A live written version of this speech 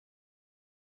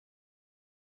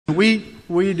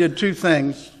We did two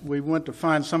things. We went to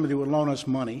find somebody who would loan us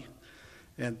money,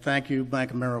 and thank you,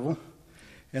 Bank of Maryville.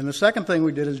 And the second thing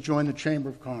we did is join the Chamber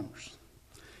of Commerce.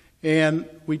 And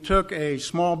we took a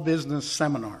small business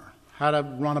seminar, how to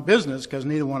run a business, because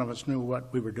neither one of us knew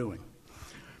what we were doing.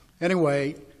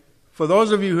 Anyway, for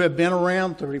those of you who have been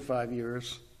around 35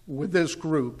 years with this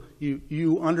group,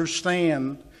 you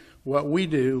understand what we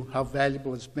do, how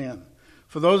valuable it's been.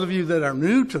 For those of you that are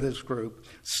new to this group,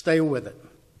 stay with it.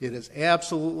 It is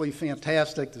absolutely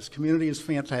fantastic. This community is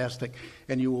fantastic,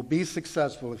 and you will be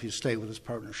successful if you stay with this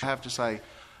partnership. I have to say,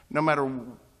 no matter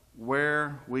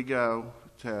where we go,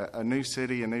 to a new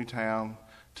city, a new town,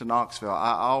 to Knoxville,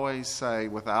 I always say,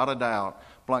 without a doubt,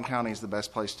 Blount County is the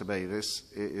best place to be.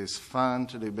 This is fun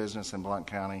to do business in Blount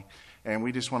County, and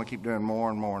we just want to keep doing more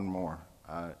and more and more.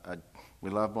 We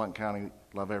love Blount County,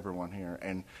 love everyone here.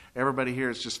 And everybody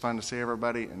here, it's just fun to see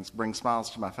everybody and bring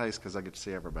smiles to my face because I get to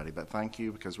see everybody. But thank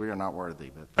you, because we are not worthy.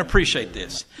 But I appreciate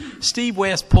this. Steve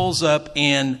West pulls up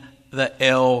in the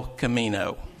El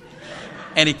Camino.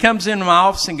 And he comes into my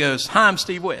office and goes, "Hi, I'm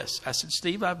Steve West." I said,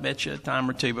 "Steve, I've met you a time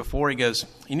or two before." He goes,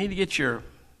 "You need to get your,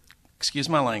 excuse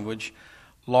my language,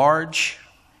 large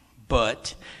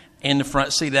butt in the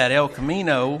front seat of that El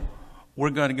Camino.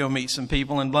 We're going to go meet some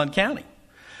people in Blount County."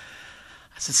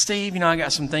 I said, "Steve, I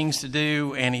got some things to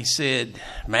do." And he said,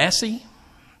 "Massey,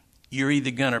 you're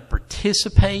either going to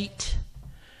participate.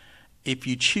 If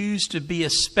you choose to be a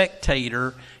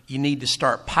spectator, you need to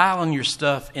start piling your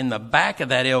stuff in the back of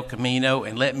that El Camino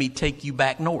and let me take you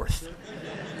back north."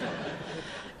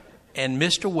 And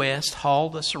Mr. West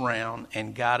hauled us around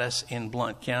and got us in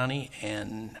Blount County.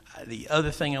 And the other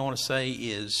thing I want to say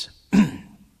is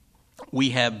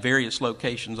we have various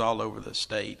locations all over the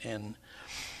state, and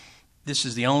this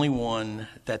is the only one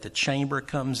that the chamber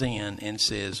comes in and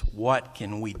says, "What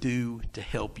can we do to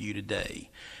help you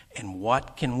today? And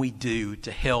what can we do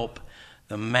to help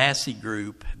the Massey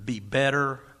Group be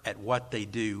better at what they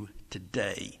do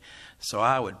today?" So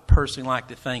I would personally like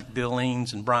to thank Bill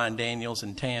Eanes and Brian Daniels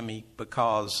and Tammy,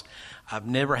 because I've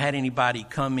never had anybody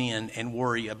come in and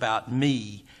worry about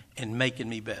me and making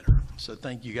me better. So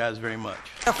thank you guys very much.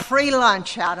 A free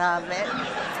lunch out of it.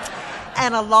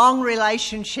 And a long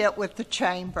relationship with the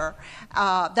chamber.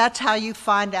 That's how you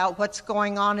find out what's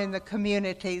going on in the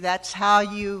community. That's how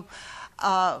you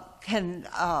can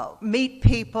meet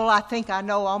people. I think I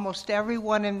know almost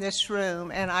everyone in this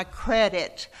room, and I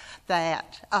credit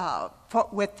that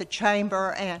with the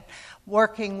chamber and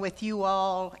working with you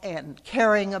all and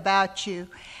caring about you.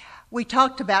 We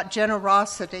talked about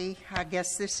generosity. I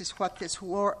guess this is what this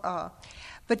war.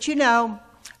 But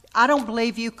I don't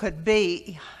believe you could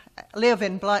live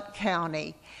in Blount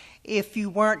County if you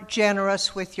weren't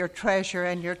generous with your treasure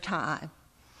and your time.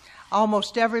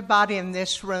 Almost everybody in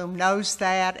this room knows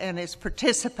that and has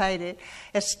participated.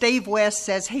 As Steve West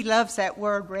says, he loves that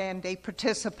word, Randy,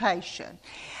 participation.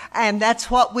 And that's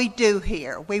what we do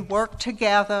here. We work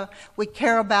together, we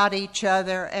care about each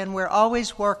other, and we're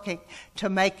always working to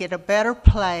make it a better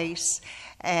place.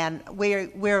 And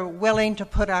we're willing to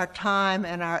put our time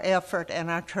and our effort and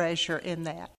our treasure in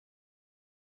that.